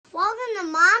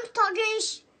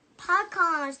Talkish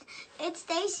podcast. It's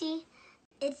Stacy.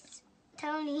 It's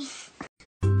Tony.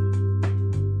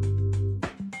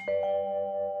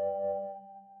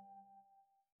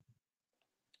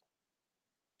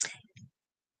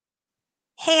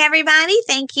 Hey everybody,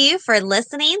 thank you for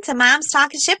listening to Mom's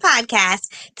Talking Shit podcast.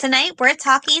 Tonight we're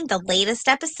talking the latest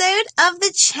episode of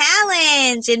the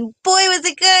challenge, and boy was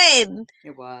it good.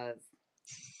 It was.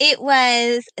 It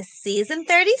was season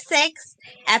 36,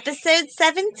 episode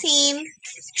 17,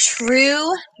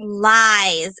 True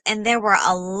Lies, and there were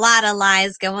a lot of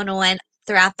lies going on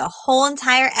throughout the whole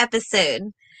entire episode,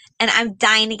 and I'm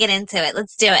dying to get into it.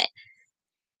 Let's do it.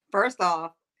 First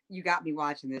off, you got me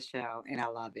watching this show, and I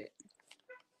love it.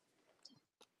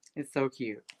 It's so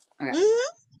cute. Okay.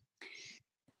 Mm-hmm.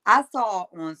 I saw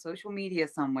on social media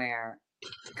somewhere,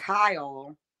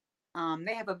 Kyle,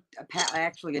 they have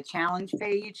actually a challenge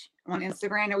page on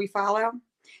Instagram that we follow.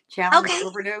 Challenge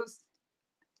Overdose,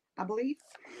 I believe.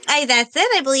 That's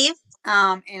it, I believe.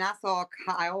 And I saw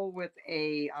Kyle with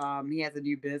he has a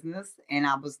new business, and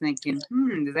I was thinking,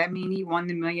 does that mean he won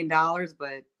 $1 million?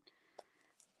 But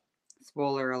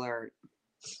spoiler alert.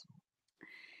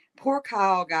 Poor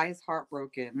Kyle got his heart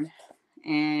broken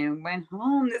and went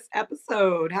home this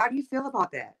episode. How do you feel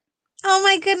about that? Oh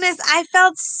my goodness, I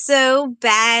felt so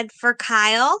bad for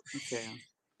Kyle. Okay.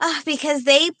 Because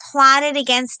they plotted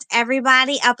against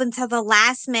everybody up until the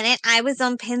last minute. I was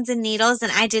on pins and needles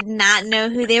and I did not know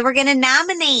who they were going to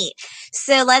nominate.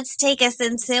 So let's take us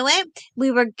into it.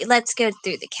 Let's go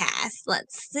through the cast.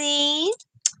 Let's see.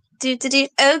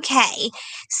 Okay.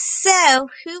 So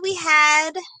who we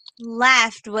had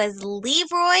left was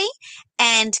Leroy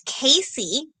and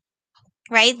Casey,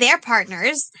 right? They're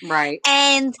partners. Right.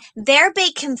 And their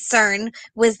big concern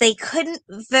was they couldn't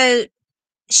vote.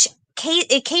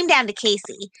 It came down to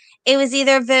Casey. It was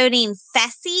either voting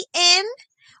Fessy in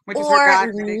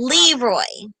or Leroy.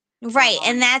 Right.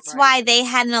 And that's why they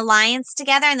had an alliance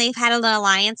together, and they've had an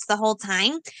alliance the whole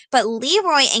time. But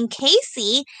Leroy and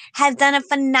Casey have done a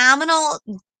phenomenal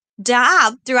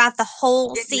job throughout the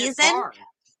whole season.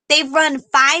 They've run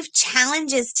 5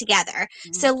 challenges together.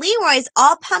 Mm-hmm. So Leroy's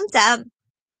all pumped up,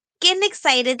 getting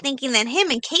excited, thinking that him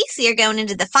and Casey are going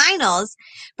into the finals.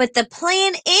 But the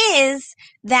plan is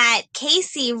that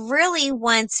Casey really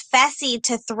wants Fessy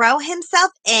to throw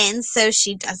himself in so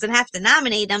she doesn't have to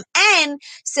nominate him, and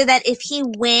so that if he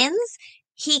wins,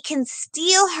 he can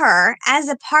steal her as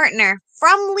a partner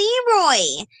from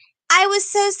Leroy. I was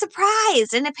so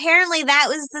surprised, and apparently that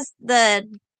was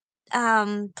the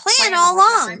plan all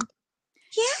along.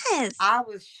 Yes. I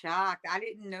was shocked. I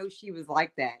didn't know she was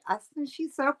like that. I said,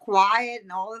 she's so quiet,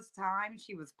 and all this time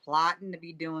she was plotting to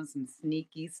be doing some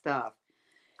sneaky stuff.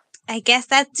 I guess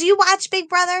do you watch Big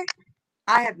Brother?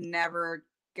 I have never.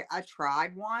 I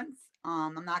tried once.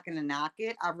 I'm not going to knock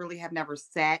it. I really have never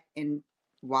sat and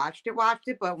watched it.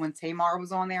 But when Tamar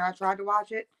was on there, I tried to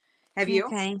watch it. Have you?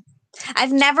 Okay.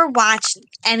 I've never watched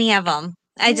any of them.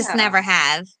 I just never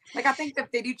have. Like, I think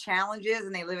that they do challenges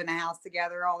and they live in the house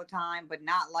together all the time, but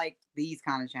not like these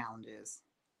kind of challenges.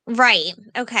 Right.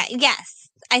 Okay. Yes.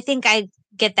 I think I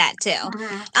get that too.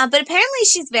 Mm-hmm. But apparently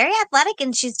she's very athletic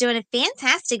and she's doing a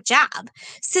fantastic job.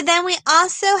 So then we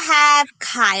also have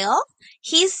Kyle.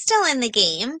 He's still in the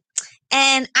game.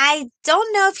 And I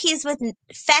don't know if he's with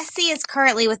Fessy is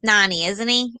currently with Nany, isn't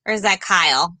he? Or is that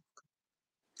Kyle?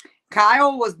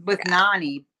 Kyle was with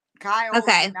Nany. Kyle was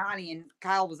with Nany, and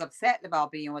Kyle was upset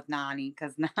about being with Nany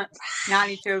because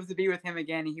Nany chose to be with him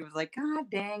again, and he was like, God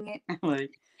dang it.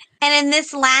 And in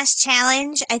this last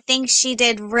challenge, I think she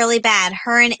did really bad.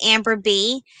 Her and Amber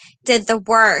B did the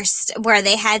worst, where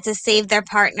they had to save their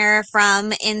partner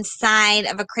from inside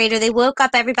of a crater. They woke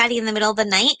up everybody in the middle of the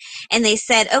night, and they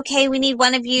said, okay, we need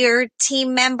one of your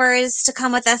team members to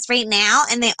come with us right now.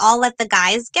 And they all let the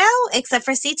guys go, except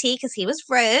for CT, because he was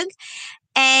rogue.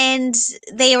 And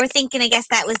they were thinking, I guess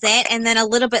that was it. And then a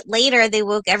little bit later, they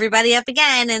woke everybody up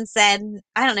again and said,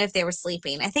 I don't know if they were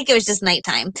sleeping. I think it was just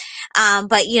nighttime.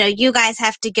 But, you guys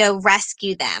have to go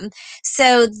rescue them.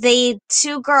 So the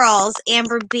 2 girls,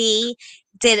 Amber B,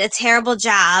 did a terrible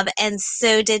job, and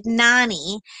so did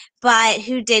Nany. But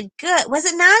who did good? Was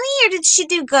it Nany, or did she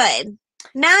do good?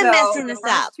 Now I'm messing this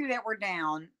up. The 2 that were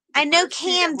down. I know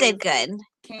Cam did good.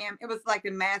 Cam, it was like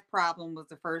the math problem was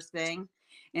the first thing.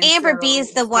 And Amber B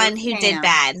is the one who did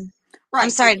bad. Right. I'm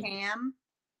sorry. So Cam.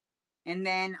 And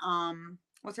then,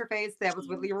 what's her face? That was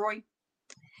with Leroy?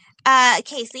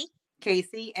 Casey.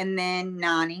 Casey. And then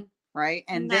Nany. Right.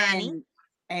 And then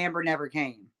Amber never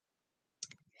came.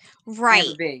 Right.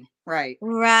 Amber B. Right.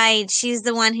 Right. She's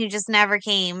the one who just never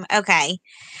came. Okay.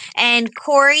 And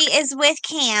Corey is with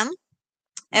Cam.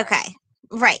 Right. Okay.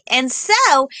 Right. And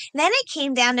so then it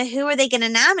came down to who are they going to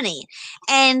nominate?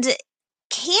 And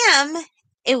Cam,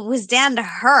 it was down to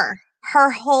her.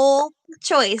 Her whole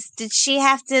choice. Did she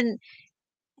have to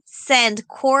send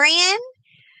Corey in?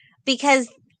 Because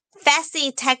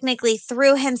Fessy technically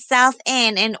threw himself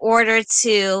in order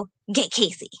to get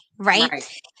Casey, right?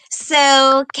 Right.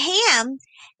 So Cam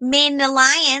made an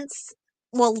alliance,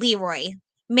 well, Leroy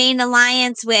made an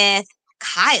alliance with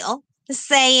Kyle,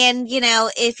 saying, you know,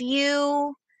 if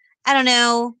you, I don't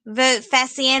know, vote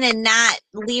Fessy in and not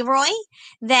Leroy,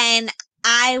 then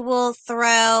I will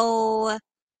throw,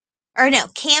 or no,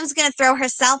 Cam's going to throw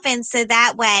herself in so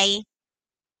that way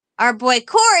our boy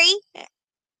Corey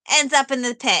ends up in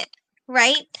the pit,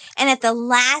 right? And at the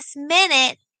last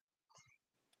minute,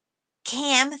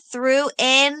 Cam threw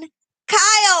in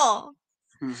Kyle.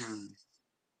 Mm-hmm.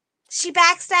 She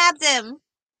backstabbed him.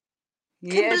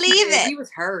 Couldn't believe it. He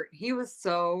was hurt. He was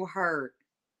so hurt.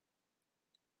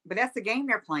 But that's the game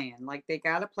they're playing. Like, they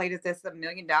got to play this. That's $1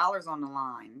 million on the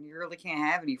line. You really can't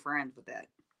have any friends with that.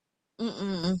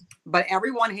 Mm-mm. But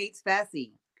everyone hates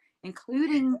Fessy,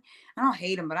 including, I don't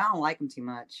hate him, but I don't like him too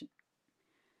much.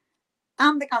 I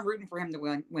don't think I'm rooting for him to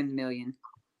win the million.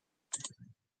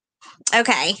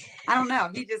 Okay. I don't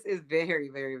know. He just is very,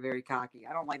 very, very cocky.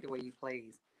 I don't like the way he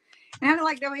plays. And I don't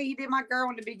like the way he did my girl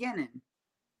in the beginning.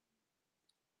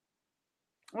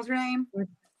 What's her name?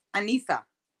 Anissa.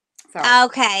 So,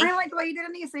 Okay. I don't like the way he did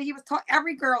Anissa. He was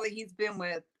every girl that he's been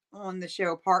with on the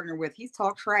show, partner with, he's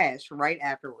talked trash right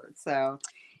afterwards. So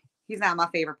he's not my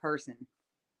favorite person.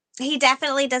 He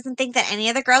definitely doesn't think that any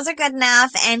of the girls are good enough,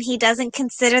 and he doesn't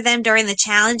consider them during the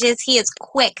challenges. He is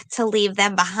quick to leave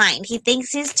them behind. He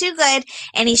thinks he's too good,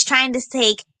 and he's trying to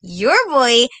take your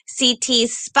boy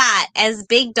CT's spot as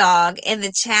big dog in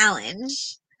the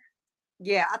challenge.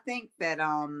 Yeah, I think that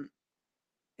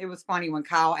it was funny when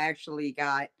Kyle actually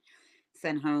got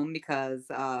sent home because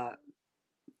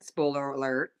spoiler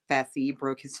alert, Fessy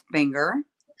broke his finger.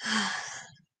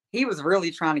 He was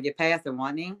really trying to get past it,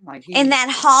 wasn't he? Like in that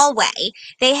hallway,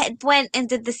 they had went and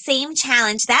did the same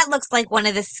challenge. That looks like one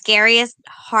of the scariest,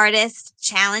 hardest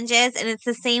challenges, and it's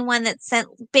the same one that sent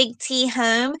Big T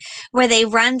home, where they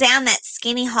run down that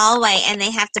skinny hallway and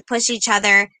they have to push each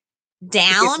other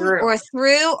down or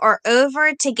through or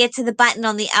over to get to the button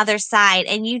on the other side,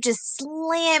 and you just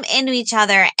slam into each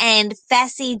other, and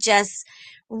Fessy just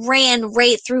ran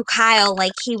right through Kyle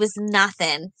like he was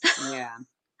nothing. Yeah.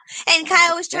 And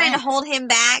Kyle was trying to hold him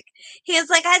back. He was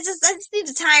like, I just need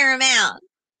to tire him out.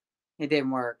 It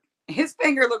didn't work. His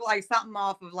finger looked like something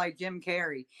off of like Jim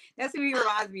Carrey. That's who he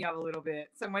reminds me of a little bit.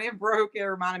 So when it broke, it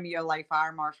reminded me of like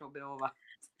Fire Marshal Bill. Oh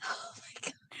my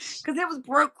gosh. Because it was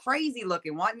broke crazy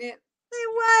looking, wasn't it? It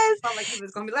was. Felt like he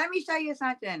was going to be, let me show you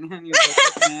something. And he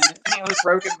was like, it was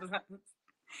broken. It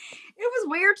was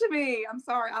weird to me. I'm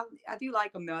sorry. I do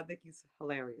like him though. I think he's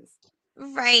hilarious.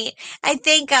 Right. I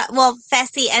think, well,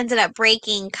 Fessy ended up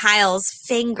breaking Kyle's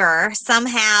finger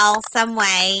somehow, some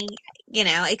way. You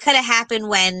know, it could have happened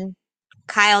when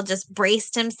Kyle just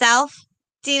braced himself.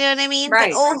 Do you know what I mean?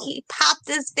 Right. But he popped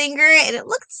his finger and it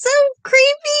looked so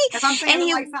creepy. If I'm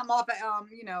saying like something off of,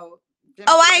 you know, Jim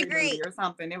I agree. Or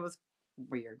something. It was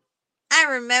weird. I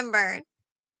remember.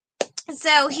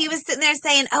 So he was sitting there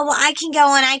saying, oh, well, I can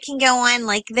go on.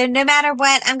 Like, no matter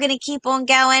what, I'm going to keep on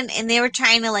going. And they were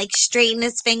trying to, like, straighten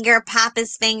his finger, pop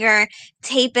his finger,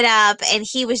 tape it up. And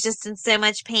he was just in so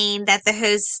much pain that the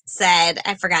host said,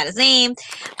 I forgot his name,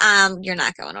 you're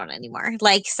not going on anymore.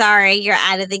 Like, sorry, you're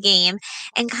out of the game.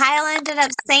 And Kyle ended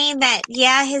up saying that,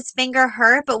 yeah, his finger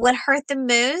hurt, but what hurt the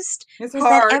most was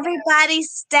that everybody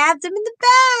stabbed him in the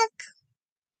back.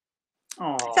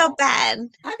 Aww. I felt bad.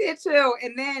 I did too.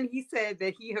 And then he said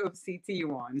that he hopes CT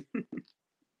won.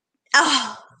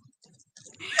 Oh.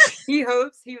 He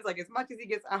hopes, he was like, as much as he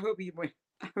gets, I hope he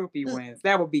wins.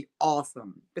 That would be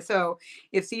awesome. So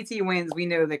if CT wins, we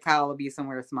know that Kyle will be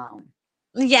somewhere smiling.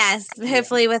 Yes,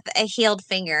 hopefully with a healed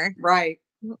finger. Right.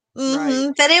 Mm-hmm.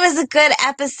 Right. But it was a good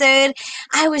episode.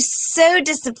 I was so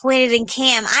disappointed in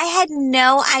Cam.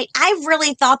 I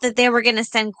really thought that they were going to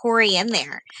send Corey in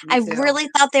there. I really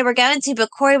thought they were going to, but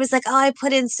Corey was like, oh, I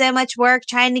put in so much work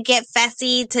trying to get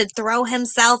Fessy to throw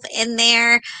himself in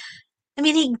there. I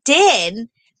mean, he did,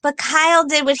 but Kyle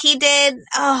did what he did.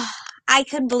 Oh, I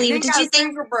couldn't believe it. Did you think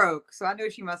finger broke? So I know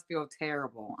she must feel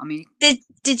terrible. I mean,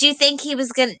 did you think he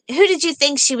was gonna? Who did you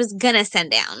think she was gonna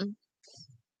send down?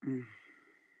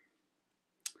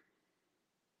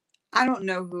 I don't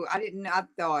know who. I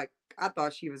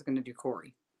thought she was gonna do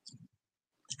Corey.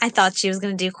 I thought she was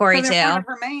gonna do Corey too. In front of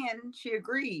her man, she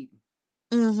agreed.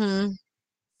 Mm-hmm.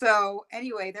 So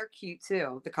anyway, they're cute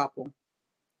too, the couple.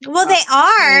 Well, they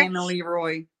are. And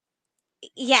Leroy.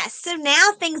 Yes, so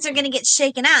now things are going to get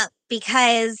shaken up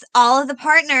because all of the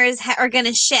partners are going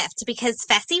to shift because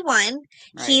Fessy won.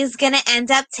 Right. He's going to end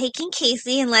up taking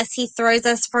Casey unless he throws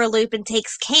us for a loop and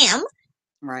takes Cam.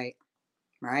 Right.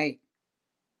 Who's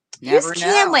Never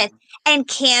Cam know. with? And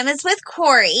Cam is with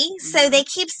Corey. So Mhm. they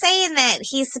keep saying that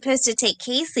he's supposed to take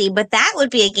Casey, but that would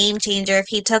be a game changer if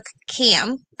he took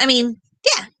Cam. I mean,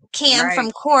 yeah, Cam Right.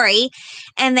 from Corey.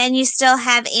 And then you still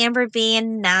have Amber B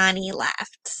and Nany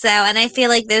left. So, and I feel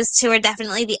like those two are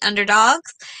definitely the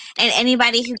underdogs. And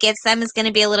anybody who gets them is going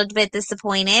to be a little bit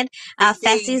disappointed.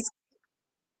 Fessy's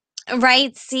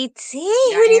right, CT.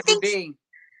 Yeah, Who do you Amber think? B.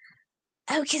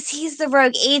 Oh, because he's the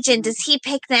rogue agent. Does he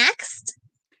pick next?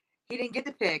 He didn't get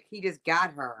the pick. He just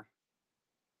got her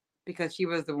because she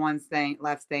was the one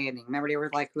left standing. Remember, they were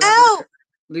like, whoever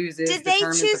loses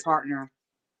determines the partner.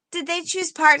 Did they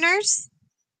choose partners?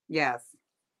 Yes.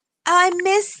 Oh, I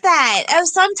missed that. Oh,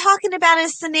 so I'm talking about a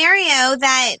scenario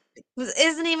that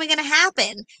isn't even going to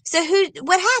happen. So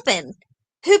what happened?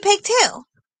 Who picked who?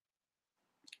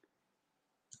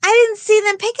 I didn't see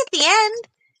them pick at the end.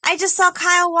 I just saw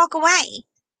Kyle walk away.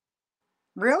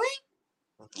 Really?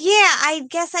 Yeah, I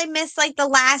guess I missed like the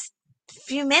last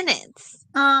few minutes.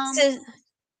 Yeah,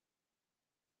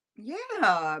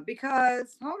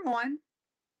 because hold on.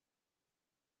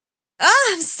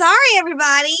 Oh, I'm sorry,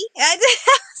 everybody. I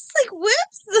was like,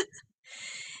 whoops.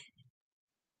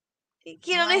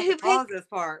 You don't know who picked. Pause this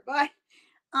part, but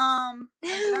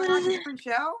did I watch a different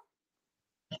show?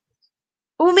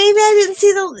 Well, maybe I didn't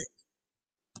see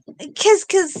because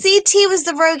CT was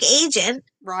the rogue agent.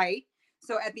 Right.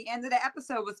 So at the end of the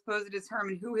episode was supposed to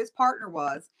determine who his partner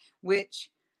was, which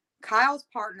Kyle's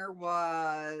partner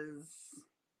was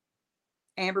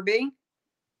Amber B.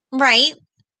 Right.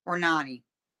 Or Nany.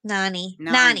 Nany.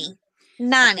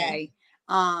 Okay.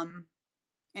 And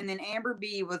then Amber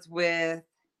B was with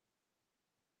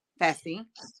Fessy,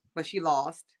 but she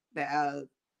lost the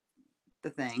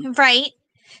thing. Right.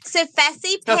 So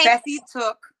Fessy picked. So Fessy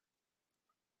took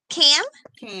Cam.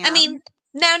 I mean,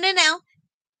 no.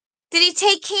 Did he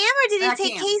take Cam or did he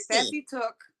take Cam. Casey? Fessy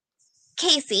took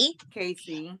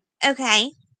Casey.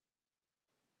 Okay.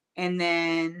 And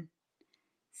then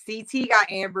CT got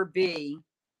Amber B.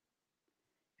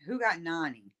 Who got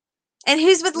Nany? And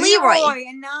who's with Leroy? Leroy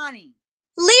and Nany.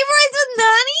 Leroy's with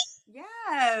Nany?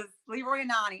 Yes, Leroy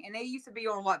and Nany. And they used to be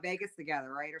on Vegas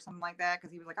together, right? Or something like that.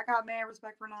 Because he was like, I got mad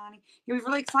respect for Nany. He was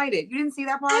really excited. You didn't see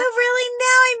that part? Oh, really? No,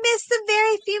 I missed the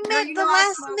very few minutes, the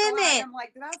last minute. I'm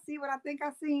like, did I see what I think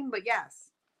I seen? But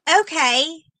yes.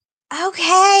 Okay.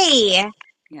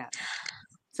 Yeah.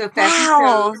 So Fessy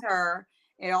chose her.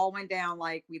 It all went down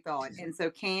like we thought. And so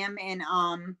Cam and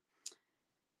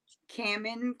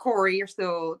Corey are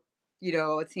still,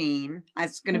 a team.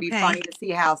 It's going to be funny to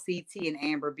see how CT and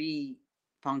Amber B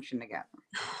function together.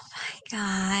 Oh my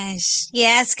gosh.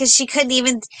 Yes, because she couldn't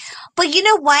even. But you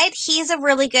know what? He's a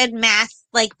really good math,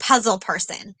 puzzle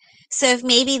person. So if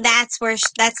maybe that's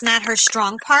not her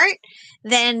strong part,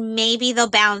 then maybe they'll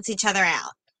balance each other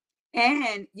out.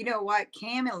 And you know what?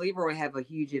 Cam and Leroy have a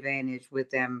huge advantage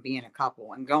with them being a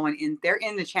couple and going in. They're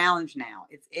in the challenge now.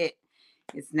 It's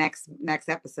next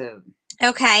episode.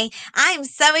 Okay. I'm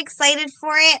so excited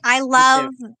for it. I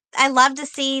love to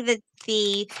see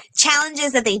the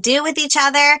challenges that they do with each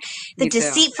other, the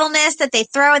deceitfulness that they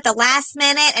throw at the last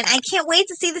minute, and I can't wait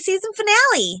to see the season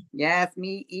finale. Yes,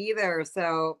 me either.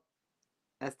 So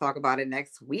let's talk about it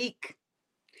next week.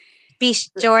 Be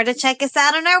sure to check us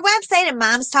out on our website at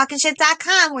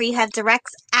momstalkingshit.com, where you have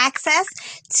direct access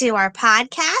to our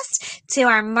podcast, to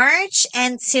our merch,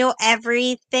 and to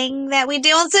everything that we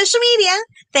do on social media.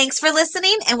 Thanks for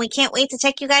listening, and we can't wait to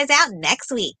check you guys out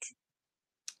next week.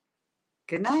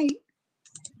 Good night.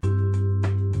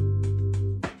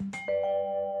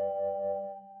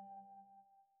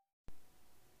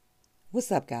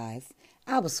 What's up, guys?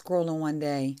 I was scrolling one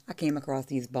day. I came across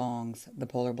these bongs,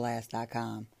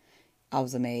 thepolarblast.com. I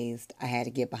was amazed. I had to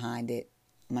get behind it.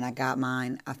 When I got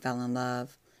mine, I fell in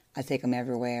love. I take them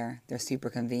everywhere. They're super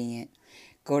convenient.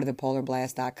 Go to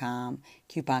thepolarblast.com.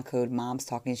 Coupon code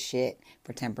MomsTalkingShit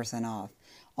for 10% off.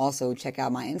 Also, check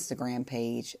out my Instagram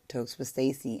page, Tokes with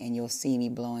Stacy, and you'll see me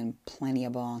blowing plenty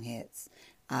of bong hits.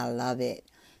 I love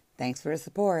it. Thanks for the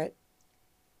support.